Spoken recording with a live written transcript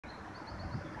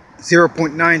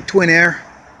0.9 Twinair.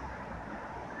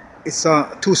 It's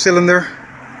a 2-cylinder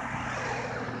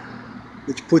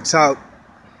which puts out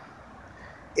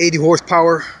 80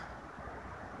 horsepower.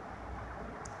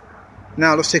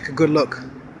 Now let's take a good look.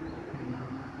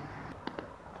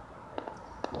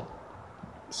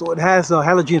 So it has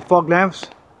halogen fog lamps,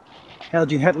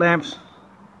 halogen headlamps,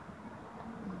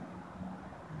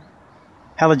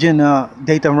 halogen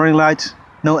daytime running lights.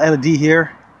 No LED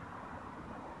here.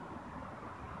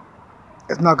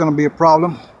 It's not going to be a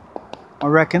problem, I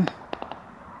reckon.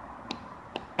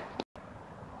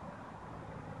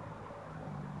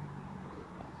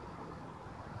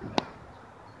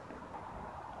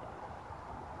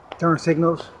 Turn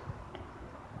signals.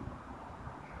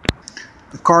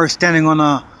 The car is standing on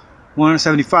a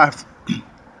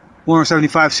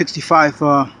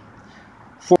 175/65.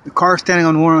 The car is standing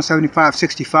on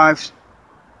 175/65s.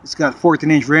 It's got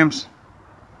 14-inch rims.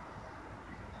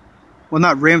 Well,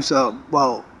 not rims.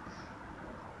 Well,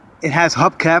 it has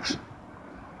hubcaps,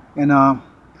 and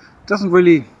doesn't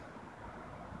really.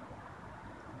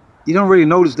 You don't really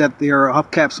notice that there are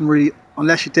hubcaps,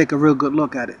 unless you take a real good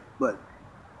look at it. But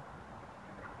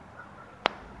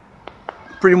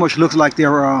pretty much looks like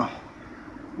they're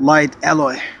light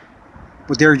alloy,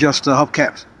 but they're just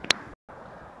hubcaps.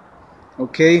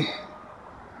 Okay,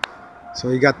 so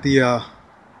you got the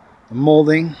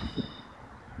molding.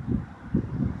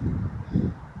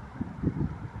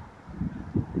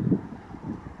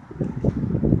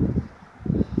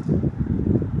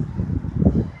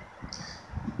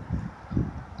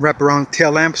 Wraparound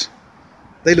tail lamps.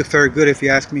 They look very good if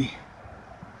you ask me.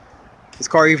 This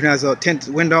car even has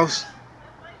tinted windows.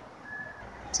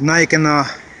 So now you can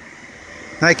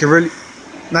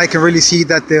really see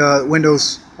that the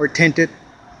windows are tinted,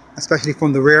 especially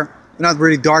from the rear. They're not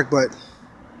really dark, but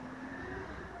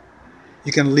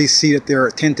you can at least see that they're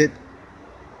tinted.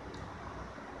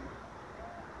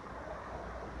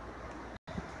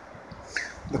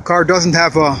 The car doesn't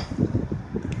have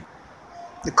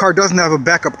a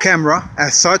backup camera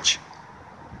as such,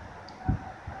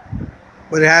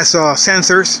 but it has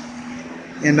sensors,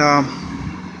 and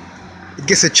it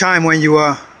gets a chime when you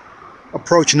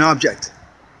approach an object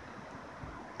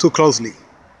too closely.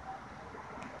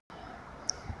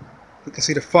 You can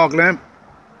see the fog lamp.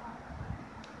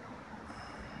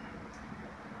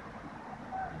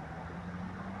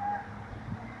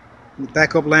 The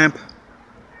backup lamp.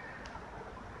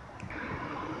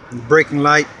 The braking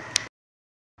light.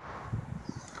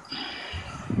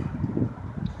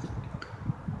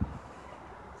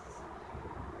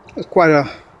 There's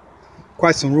quite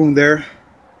some room there.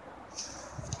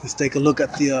 Let's take a look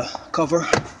at the cover.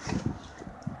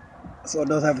 So it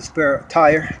does have a spare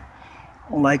tire,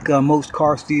 unlike most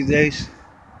cars these days.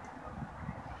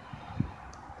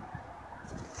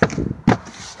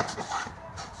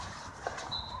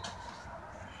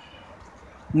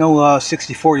 No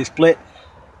 60/40 split.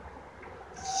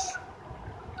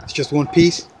 It's just one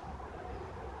piece.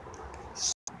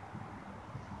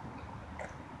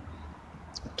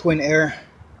 Twinair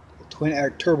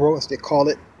turbo, as they call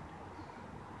it.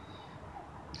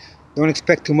 Don't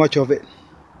expect too much of it.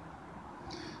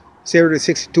 0 to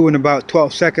 62 in about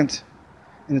 12 seconds,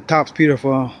 and a top speed of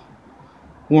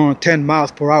 110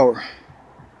 miles per hour.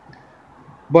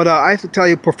 But I have to tell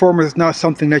you, performance is not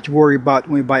something that you worry about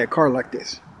when you buy a car like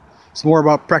this. It's more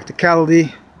about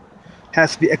practicality.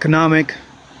 Has to be economic.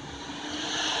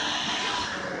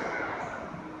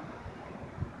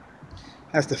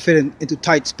 Has to fit into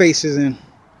tight spaces and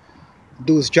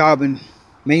do its job in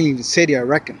mainly the city, I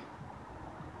reckon.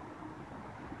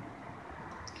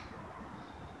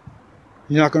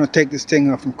 You're not going to take this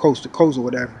thing from coast to coast or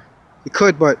whatever. You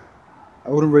could, but I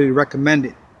wouldn't really recommend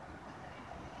it,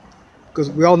 because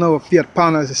we all know a Fiat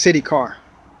Panda is a city car.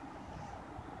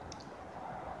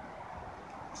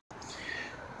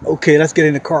 Okay, let's get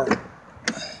in the car.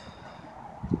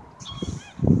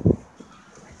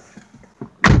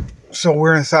 So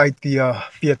we're inside the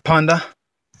Fiat Panda.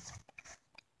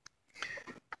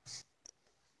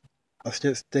 Let's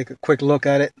just take a quick look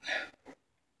at it.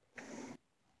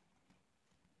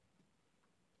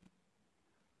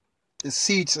 The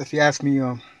seats, if you ask me,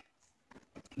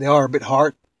 they are a bit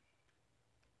hard,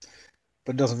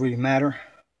 but it doesn't really matter.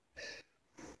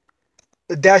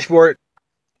 The dashboard,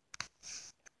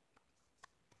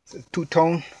 it's a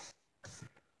two-tone,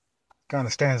 kind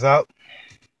of stands out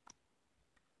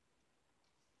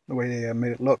the way they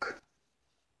made it look.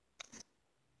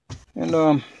 And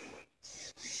the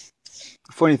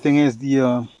funny thing is,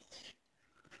 the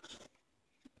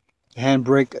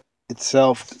handbrake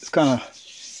itself, it's kind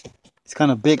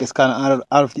of big. It's kind of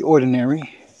out of the ordinary,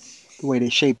 the way they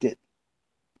shaped it.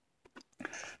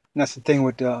 And that's the thing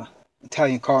with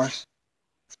Italian cars.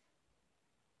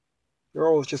 They're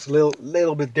always just a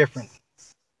little bit different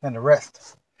than the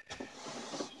rest.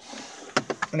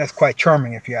 And that's quite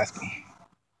charming if you ask me.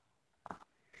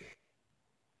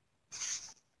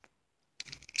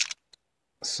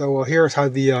 So here's how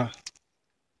the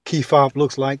key fob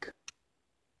looks like.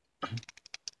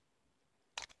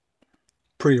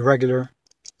 Pretty regular.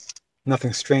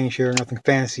 Nothing strange here, nothing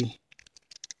fancy.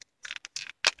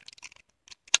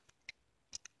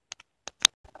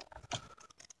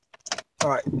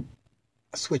 Alright,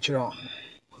 switch it on.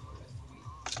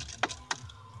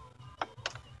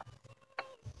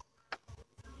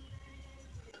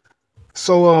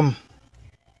 So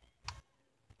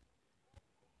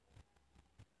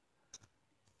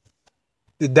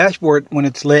the dashboard, when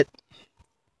it's lit,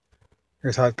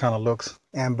 here's how it kind of looks.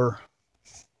 Amber.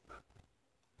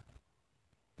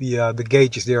 The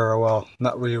gauges there are, well,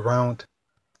 not really round.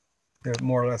 They're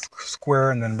more or less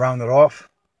square and then rounded off.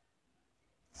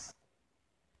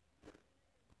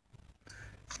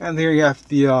 And there you have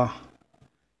the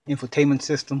infotainment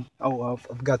system. Oh, I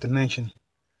forgot to mention,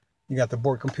 you got the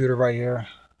board computer right here.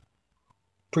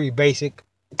 Pretty basic.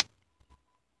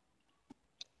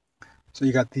 So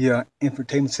you got the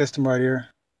infotainment system right here.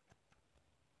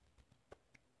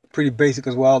 Pretty basic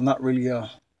as well. Not really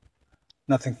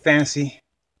nothing fancy.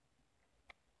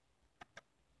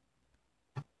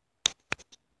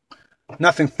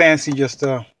 Nothing fancy, just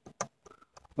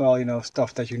well, you know,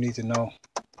 stuff that you need to know.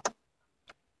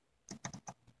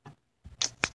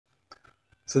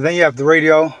 So then you have the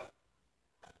radio.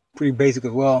 Pretty basic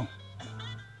as well.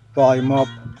 Volume up,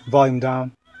 volume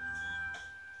down.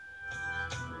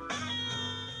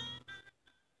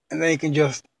 And then you can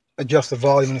just adjust the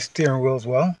volume in the steering wheel as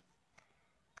well.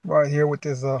 Right here with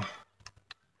this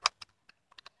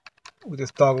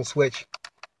toggle switch.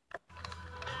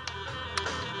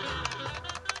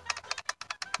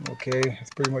 Okay,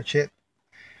 that's pretty much it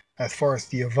as far as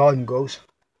the volume goes.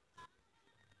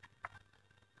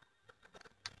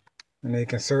 And then you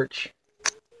can search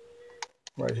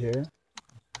right here.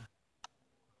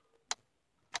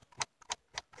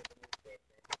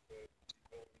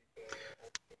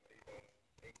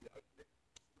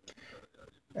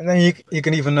 And then you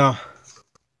can even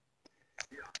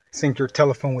sync your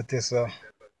telephone with this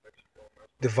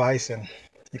device, and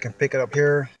you can pick it up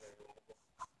here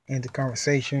in the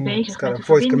conversation. It's got a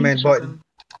voice command button.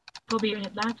 Probeer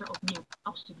het later opnieuw,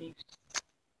 alstublieft.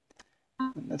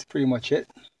 And that's pretty much it.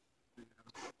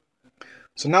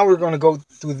 So now we're going to go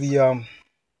through the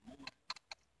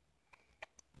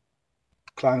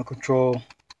climate control,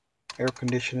 air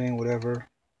conditioning, whatever.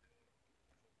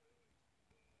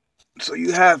 So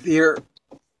you have here,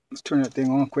 let's turn that thing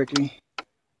on quickly.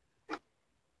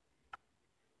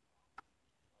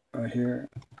 Right here.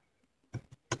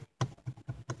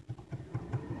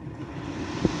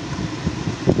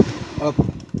 Up,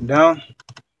 down.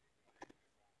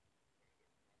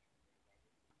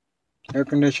 Air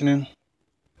conditioning.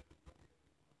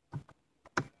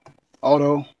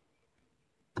 Auto.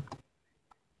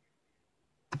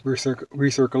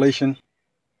 Recirculation.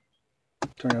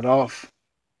 Turn it off.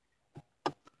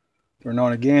 Turn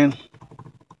on again.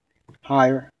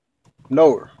 Higher.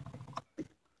 Lower.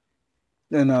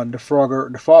 Then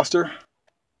defroster.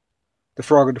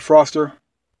 Defroster.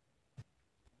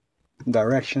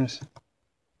 Directions.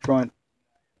 Front.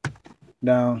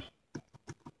 Down.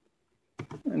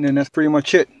 And then that's pretty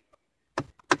much it.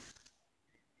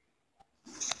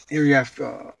 Here you have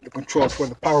the controls for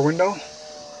the power window.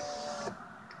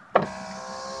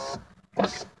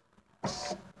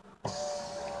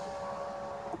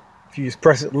 If you just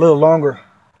press it a little longer,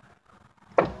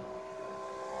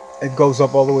 it goes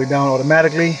up all the way down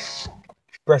automatically. If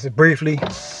you press it briefly,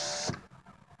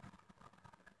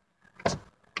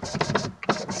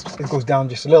 it goes down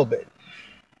just a little bit.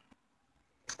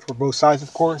 For both sides,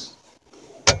 of course.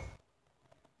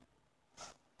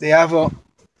 They have a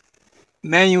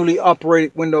manually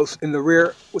operated windows in the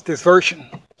rear with this version.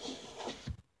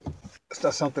 It's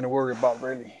not something to worry about,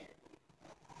 really.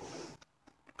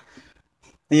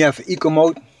 Then you have eco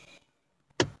mode.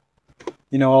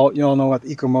 You all know what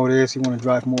eco mode is. You want to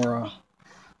drive more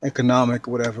economic,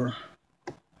 whatever.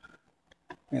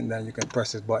 And then you can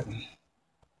press this button.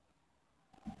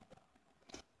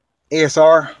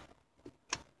 ASR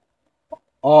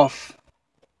off.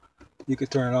 You can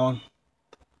turn it on.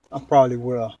 I probably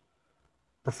would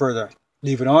prefer to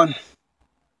leave it on.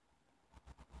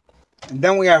 And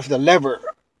then we have the lever.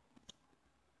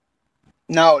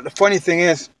 Now the funny thing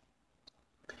is,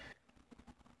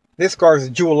 this car is a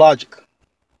dual logic.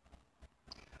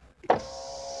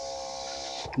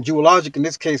 Dual logic in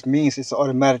this case means it's an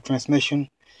automatic transmission,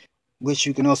 which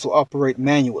you can also operate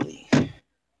manually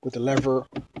with the lever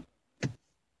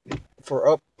for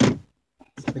up,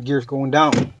 the gears going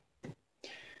down.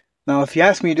 Now, if you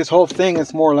ask me, this whole thing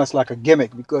is more or less like a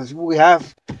gimmick, because we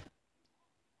have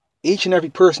each and every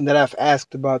person that I've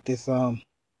asked about this,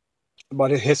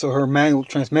 his or her manual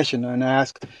transmission, and I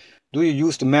ask, do you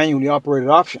use the manually operated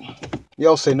option? They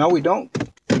all say, no, we don't.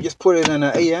 We just put it in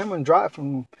an AM and drive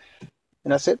from,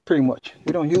 and that's it pretty much.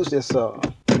 We don't use this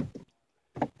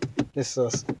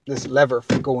this lever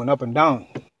for going up and down.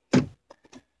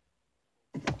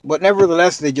 But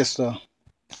nevertheless, they just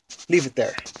leave it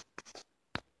there.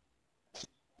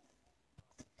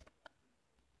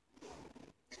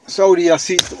 So the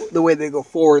seats, the way they go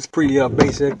forward, is pretty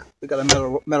basic. We got a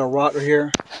metal rod right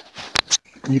here.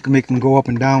 You can make them go up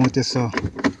and down with this. Well,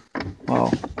 I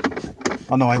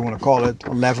don't know how you want to call it,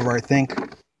 a lever, I think.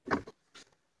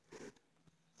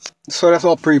 So that's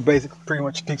all pretty basic. Pretty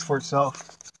much speaks for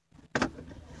itself.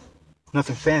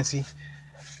 Nothing fancy.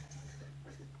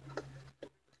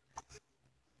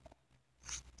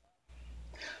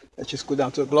 Let's just go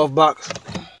down to the glove box.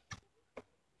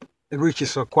 It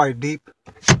reaches quite deep.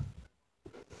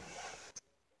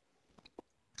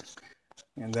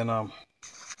 And then let's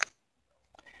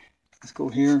go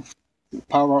here,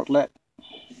 power outlet,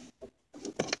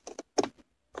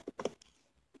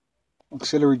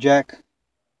 auxiliary jack,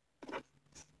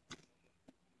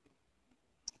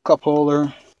 cup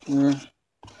holder here,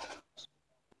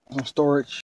 some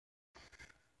storage.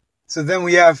 So then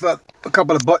we have a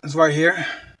couple of buttons right here.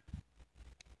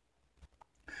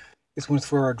 This one's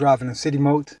for driving in city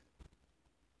mode.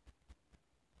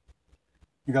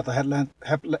 You got the headlamp,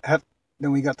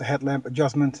 then we got the headlamp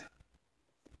adjustment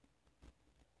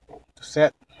to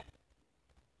set.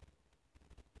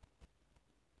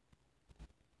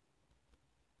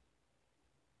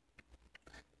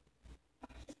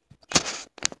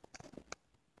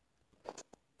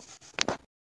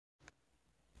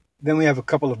 Then we have a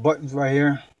couple of buttons right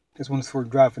here. This one's for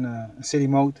driving in city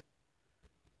mode.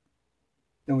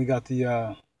 Then we got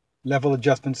the level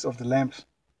adjustments of the lamps,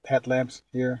 headlamps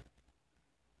here.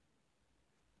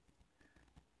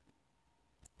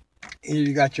 Here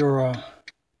you got your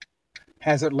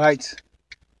hazard lights.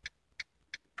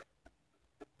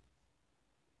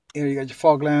 Here you got your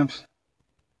fog lamps.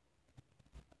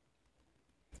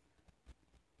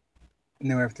 And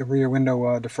then we have the rear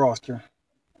window defroster.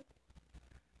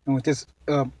 And with this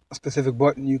specific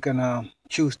button, you can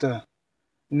choose to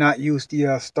not use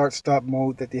the start-stop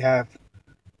mode that they have.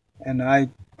 And I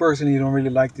personally don't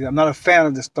really like it. I'm not a fan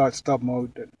of the start-stop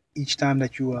mode. Each time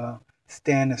that you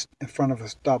stand in front of a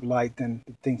stoplight, then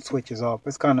the thing switches off.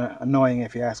 It's kind of annoying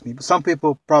if you ask me. But some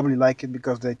people probably like it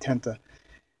because they tend to,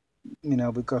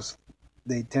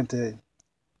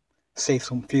 save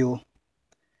some fuel.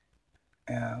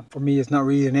 For me, it's not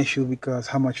really an issue because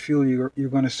how much fuel you're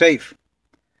going to save.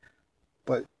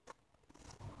 But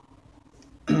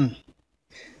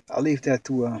I'll leave that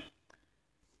to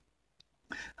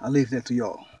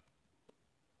y'all.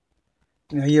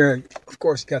 Now here, of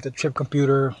course, you got the trip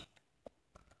computer.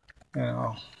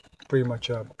 Pretty much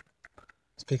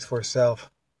speaks for itself.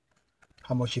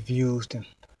 How much you've used and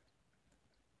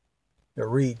your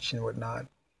reach and whatnot.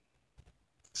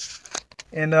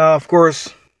 And of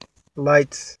course,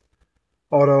 lights,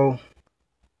 auto,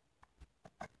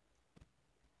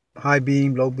 high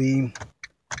beam, low beam,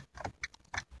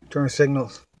 turn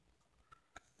signals.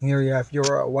 And here you have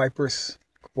your wiper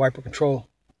control.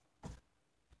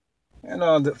 And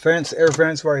the vents, air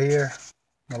vents right here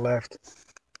on the left.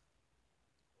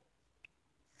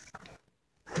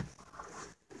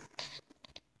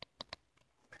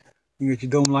 You get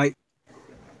your dome light.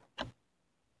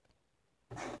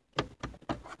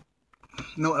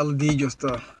 No LED, just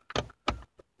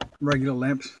regular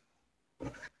lamps.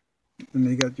 And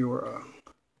you got your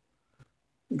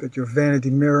vanity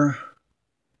mirror.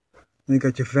 And you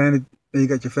got your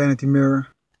vanity mirror.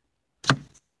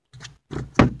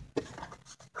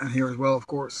 And here as well, of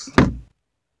course. And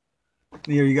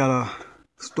here you got a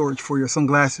storage for your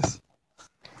sunglasses.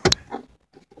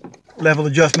 Level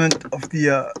adjustment of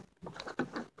the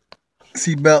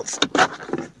seat belts.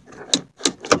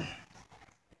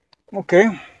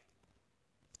 Okay.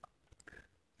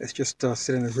 Let's just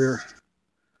sit in the rear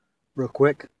real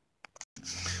quick.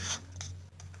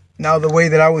 Now the way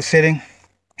that I was sitting,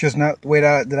 just now the way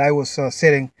that I was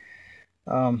sitting,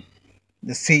 the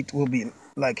seat will be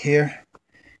like here.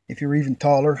 If you're even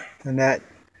taller than that,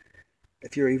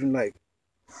 if you're even like,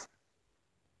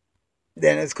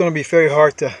 then it's going to be very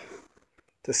hard to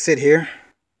sit here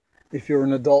if you're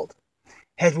an adult.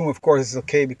 Headroom, of course, is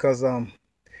okay because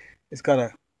It's got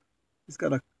a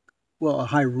well, a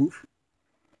high roof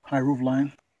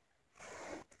line.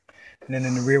 And then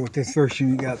in the rear with this version,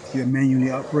 you got your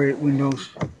manually operated windows.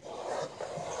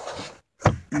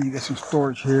 And you got some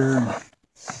storage here. And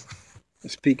the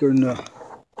speaker in the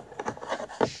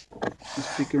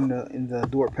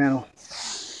door panel.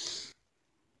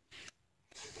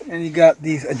 And you got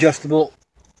these adjustable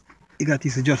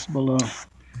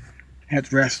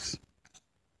headrests.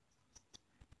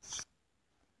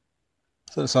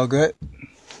 So it's all good.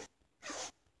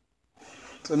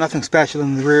 So nothing special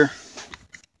in the rear.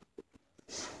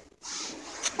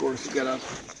 Of course, you got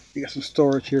some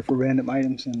storage here for random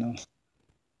items and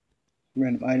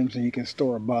you can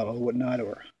store a bottle or whatnot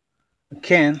or a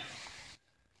can.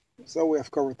 So we have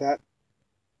covered that.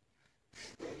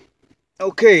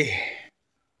 Okay,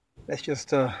 let's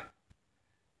just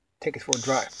take it for a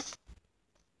drive.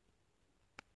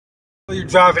 So you're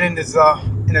driving in this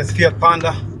Fiat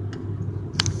Panda,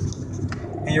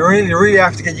 and you really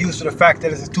have to get used to the fact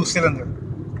that it's a 2-cylinder,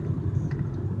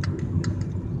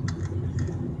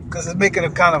 because it's making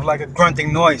a kind of like a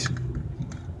grunting noise,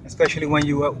 especially when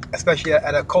especially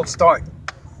at a cold start.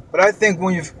 But I think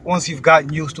once you've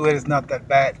gotten used to it, it's not that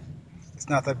bad. It's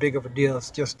not that big of a deal.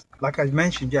 It's just like I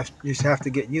mentioned, you just have to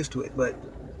get used to it. But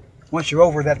once you're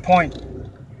over that point,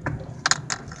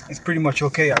 it's pretty much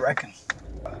okay, I reckon.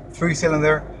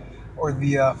 3-cylinder or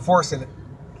the 4-cylinder.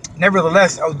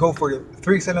 Nevertheless, I would go for the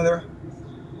 3-cylinder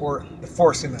or the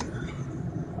 4-cylinder.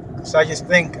 So I just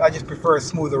prefer a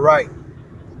smoother ride.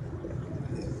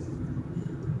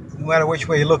 No matter which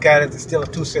way you look at it, it's still a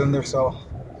 2-cylinder. So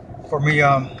for me,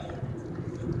 I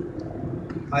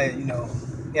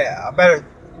better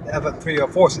have a 3 or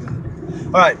 4-cylinder.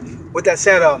 All right. With that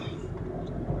said,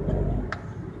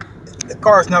 the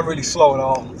car is not really slow at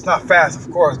all. It's not fast,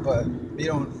 of course, but you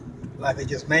don't, like I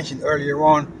just mentioned earlier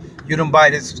on, you don't buy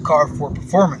this car for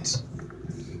performance.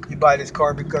 You buy this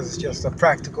car because it's just a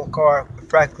practical car,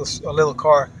 a little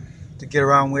car to get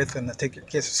around with and to take your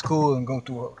kids to school and go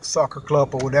to a soccer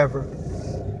club or whatever.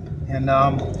 And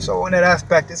so in that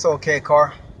aspect, it's okay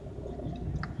car.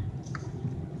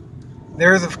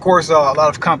 There is, of course, a lot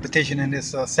of competition in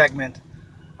this segment.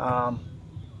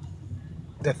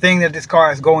 The thing that this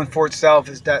car is going for itself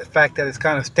is that fact that it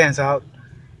kind of stands out.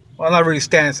 Well, not really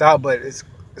stands out, but it's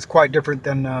quite different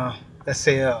than, let's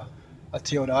say, a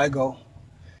Toyota Aygo.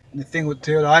 And the thing with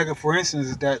Toyota Aygo, for instance,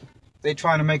 is that they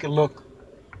trying to make it look,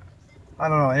 I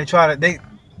don't know,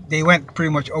 they went pretty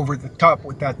much over the top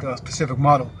with that specific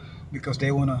model because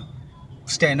they want to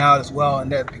stand out as well,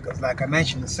 and that because, like I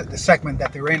mentioned, the segment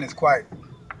that they're in is quite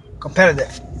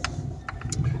competitive.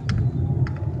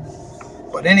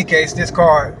 But in any case, this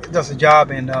car does the job,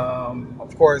 and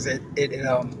of course, it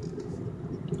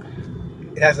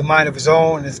has a mind of its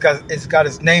own. It's got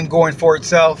its name going for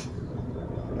itself,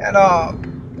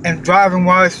 and driving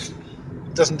wise,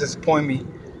 it doesn't disappoint me.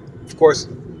 Of course,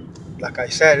 like I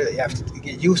said, you have to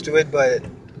get used to it, but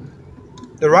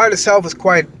the ride itself is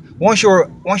quite. Once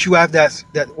you have that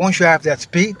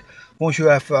speed, once you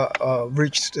have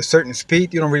reached a certain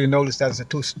speed, you don't really notice that it's a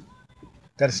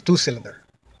 2-cylinder.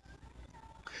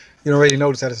 You don't really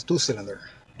notice that it's a 2-cylinder.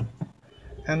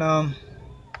 And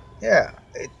yeah,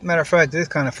 matter of fact, it's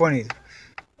kind of funny.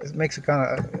 It makes it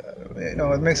kind of,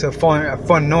 it makes a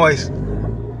fun noise.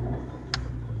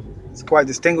 It's quite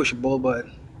distinguishable, but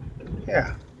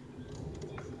yeah.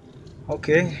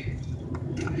 Okay.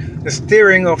 The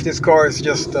steering of this car is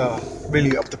just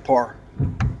really up to par.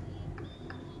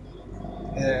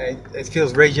 It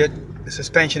feels rigid. The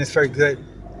suspension is very good.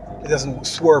 It doesn't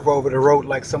swerve over the road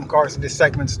like some cars in this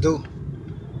segment do.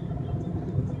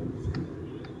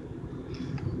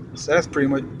 So that's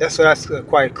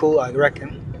quite cool, I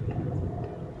reckon.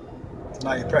 So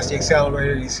now you press the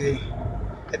accelerator, you see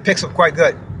it picks up quite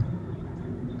good.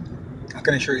 I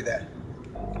can assure you that.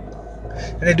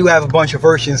 And they do have a bunch of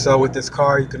versions, so with this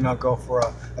car you can go for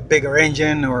a bigger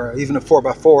engine or even a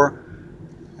 4x4.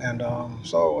 And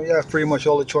so you have pretty much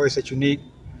all the choice that you need.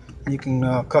 And you can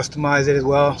customize it as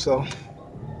well, so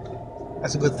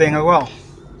that's a good thing as well.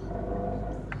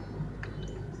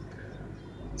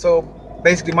 So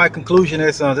basically my conclusion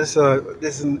is this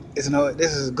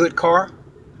is a good car.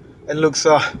 It looks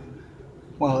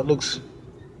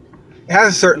it has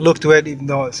a certain look to it, even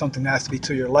though it's something that has to be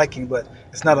to your liking, but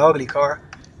it's not an ugly car.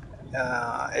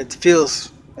 It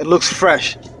looks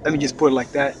fresh, let me just put it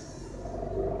like that.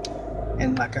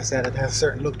 And like I said, it has a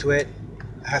certain look to it.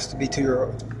 It has to be to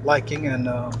your liking, and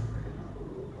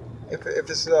if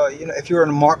it's if you're in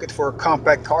the market for a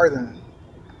compact car, then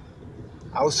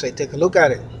I would say take a look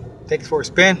at it, take it for a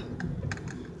spin,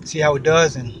 see how it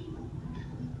does, and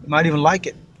you might even like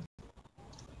it.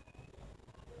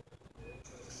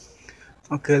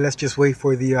 Okay, let's just wait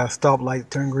for the stoplight to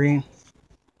turn green.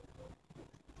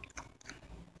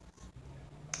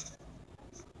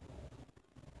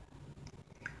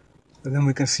 And then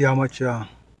we can see how much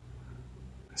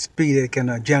speed it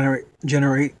can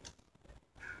generate,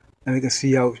 and we can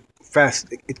see how fast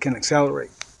it can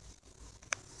accelerate.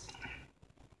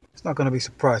 It's not going to be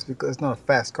surprised because it's not a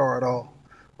fast car at all.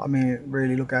 I mean,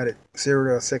 really look at it.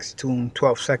 0 to 62 in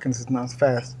 12 seconds is not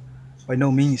fast by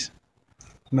no means.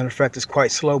 As a matter of fact, it's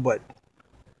quite slow, but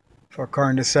for a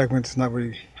car in this segment, it's not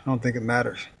really, I don't think it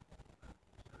matters.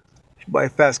 If you buy a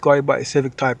fast car, you buy a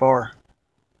Civic Type R.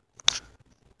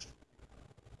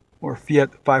 Or Fiat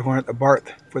 500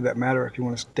 Abarth, for that matter, if you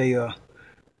want to stay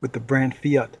with the brand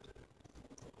Fiat.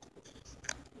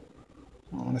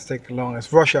 Oh, let's take it long.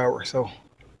 It's rush hour, so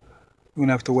we're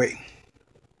gonna have to wait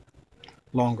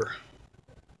longer.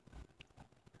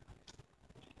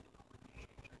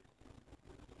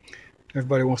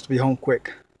 Everybody wants to be home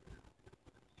quick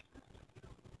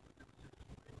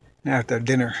after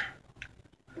dinner,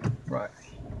 right?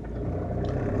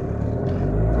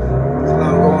 So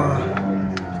now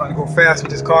I'm trying to go fast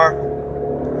with this car.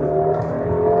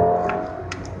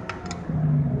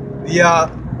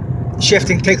 The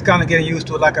shifting takes kind of getting used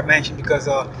to it, like I mentioned, because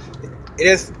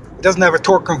it doesn't have a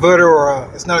torque converter,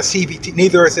 or it's not a CVT.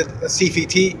 Neither is it a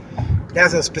CVT. It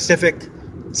has a specific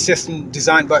system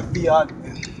designed by Fiat,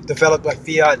 developed by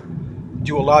Fiat,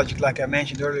 dual logic, like I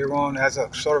mentioned earlier on. It has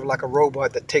a sort of like a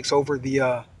robot that takes over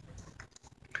the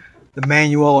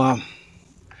manual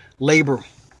labor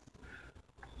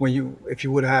when if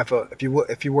you were to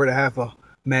have a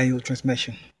manual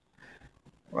transmission.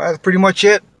 Well, that's pretty much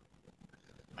it.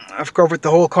 I've covered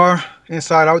the whole car,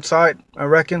 inside, outside, I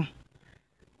reckon.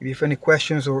 If you have any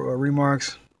questions or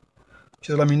remarks,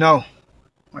 just let me know.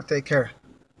 Take care.